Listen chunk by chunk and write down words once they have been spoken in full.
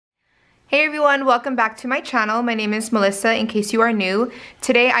Hey everyone, welcome back to my channel. My name is Melissa, in case you are new.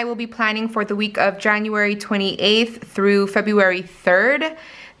 Today I will be planning for the week of January 28th through February 3rd.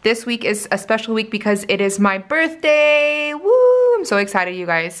 This week is a special week because it is my birthday. Woo! I'm so excited, you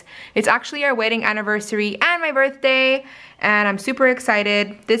guys. It's actually our wedding anniversary and my birthday, and I'm super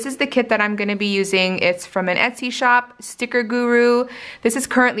excited. This is the kit that I'm gonna be using. It's from an Etsy shop, Sticker Guru. This is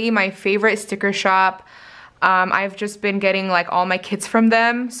currently my favorite sticker shop. I've just been getting like all my kits from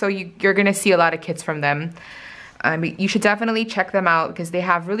them, so you're gonna see a lot of kits from them. You should definitely check them out because they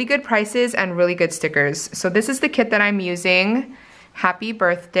have really good prices and really good stickers. So this is the kit that I'm using. Happy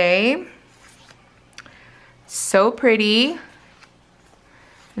birthday. So pretty.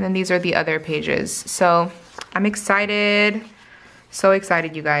 And then these are the other pages. So I'm excited. So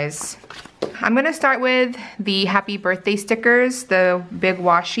excited, you guys. I'm gonna start with the happy birthday stickers, the big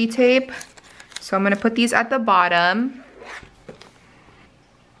washi tape. So I'm gonna put these at the bottom.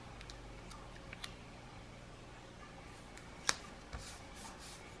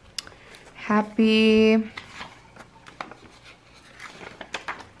 Happy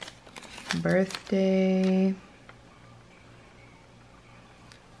birthday.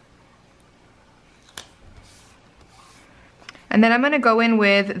 And then I'm gonna go in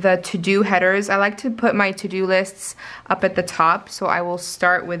with the to-do headers. I like to put my to-do lists up at the top, so I will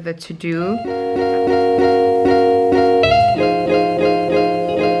start with the to-do.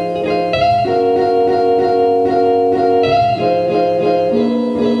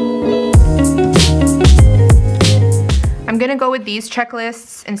 I'm gonna go with these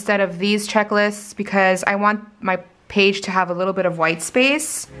checklists instead of these checklists because I want my page to have a little bit of white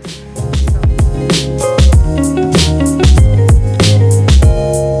space.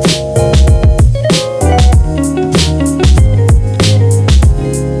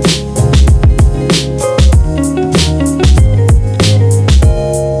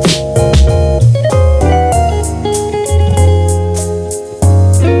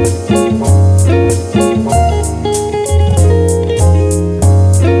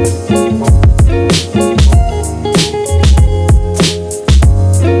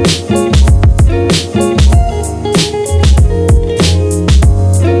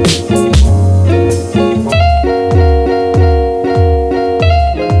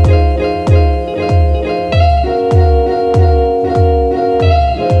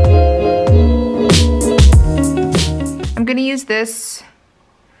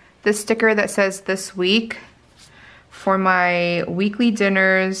 This sticker that says this week for my weekly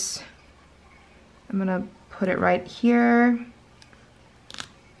dinners. I'm gonna put it right here.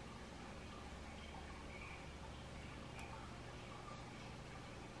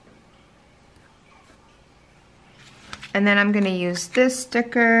 And then I'm gonna use this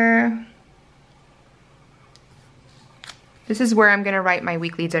sticker. This is where I'm gonna write my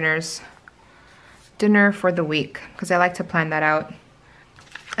weekly dinners. Dinner for the week, because I like to plan that out.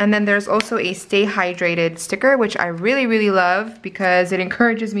 And then there's also a stay hydrated sticker, which I really, really love because it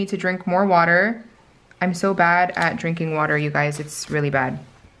encourages me to drink more water. I'm so bad at drinking water, you guys, it's really bad.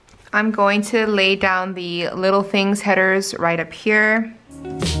 I'm going to lay down the little things headers right up here.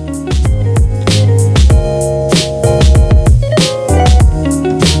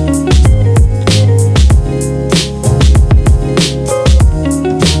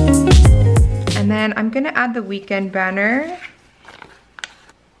 And then I'm gonna add the weekend banner.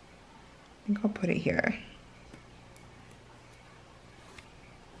 I think I'll put it here.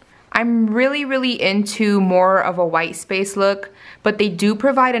 I'm really into more of a white space look, but they do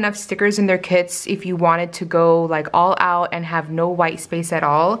provide enough stickers in their kits if you wanted to go like all out and have no white space at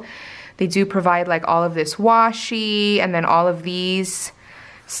all. They do provide like all of this washi and then all of these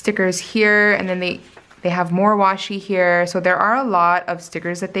stickers here, and then they have more washi here. So there are a lot of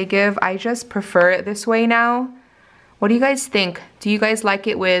stickers that they give. I just prefer it this way now. What do you guys think? Do you guys like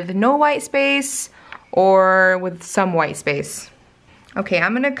it with no white space or with some white space? Okay,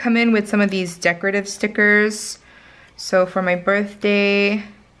 I'm gonna come in with some of these decorative stickers. So for my birthday,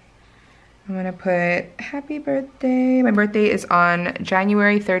 I'm gonna put happy birthday. My birthday is on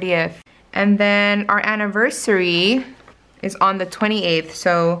January 30th. And then our anniversary is on the 28th.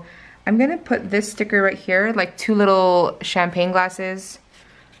 So I'm gonna put this sticker right here, like two little champagne glasses.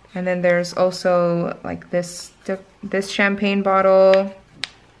 And then there's also like this champagne bottle.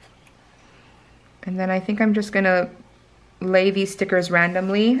 And then I think I'm just gonna lay these stickers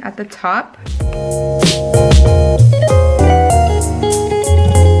randomly at the top.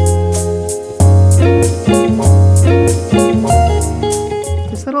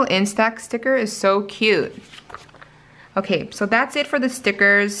 This little Instax sticker is so cute. Okay, so that's it for the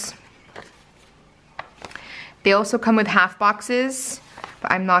stickers. They also come with half boxes.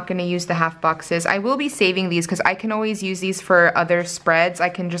 but I'm not gonna use the half boxes. I will be saving these because I can always use these for other spreads. I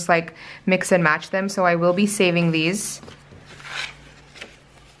can just like mix and match them, so I will be saving these.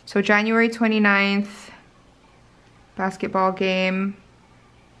 So January 29th, basketball game.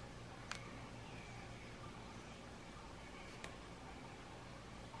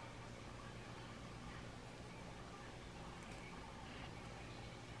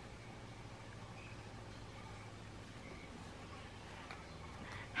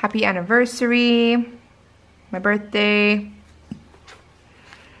 Happy anniversary, my birthday.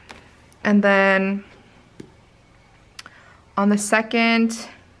 And then on the 2nd,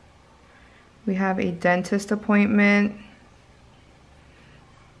 we have a dentist appointment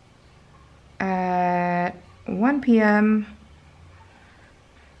at 1 p.m.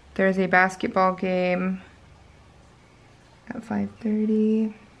 There's a basketball game at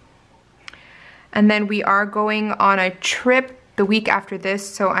 5:30. And then we are going on a trip the week after this,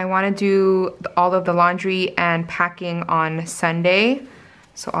 so I want to do all of the laundry and packing on Sunday.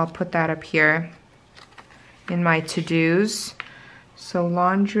 So I'll put that up here in my to-dos. So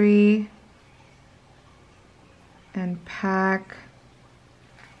laundry and pack.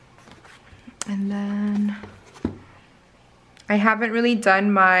 And then I haven't really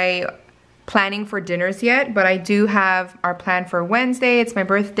done my planning for dinners yet, but I do have our plan for Wednesday. It's my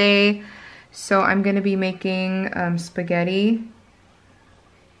birthday. So I'm gonna be making spaghetti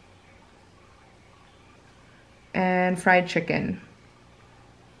and fried chicken.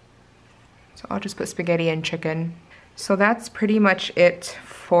 So I'll just put spaghetti and chicken. So that's pretty much it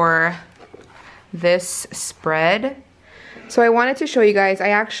for this spread. So I wanted to show you guys, I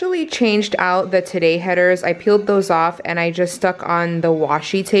actually changed out the Today headers. I peeled those off and I just stuck on the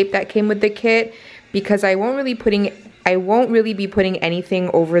washi tape that came with the kit because I won't really be putting anything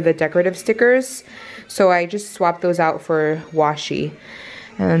over the decorative stickers. So I just swapped those out for washi.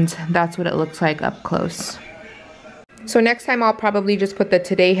 And that's what it looks like up close. So next time I'll probably just put the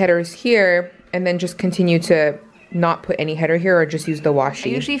Today headers here and then just continue to not put any header here or just use the washi. I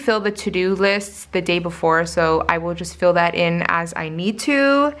usually fill the to-do lists the day before, so I will just fill that in as I need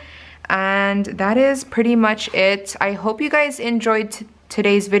to. And that is pretty much it. I hope you guys enjoyed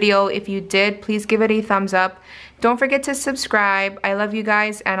today's video. If you did, please give it a thumbs up. Don't forget to subscribe. I love you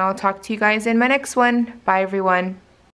guys, and I'll talk to you guys in my next one. Bye, everyone.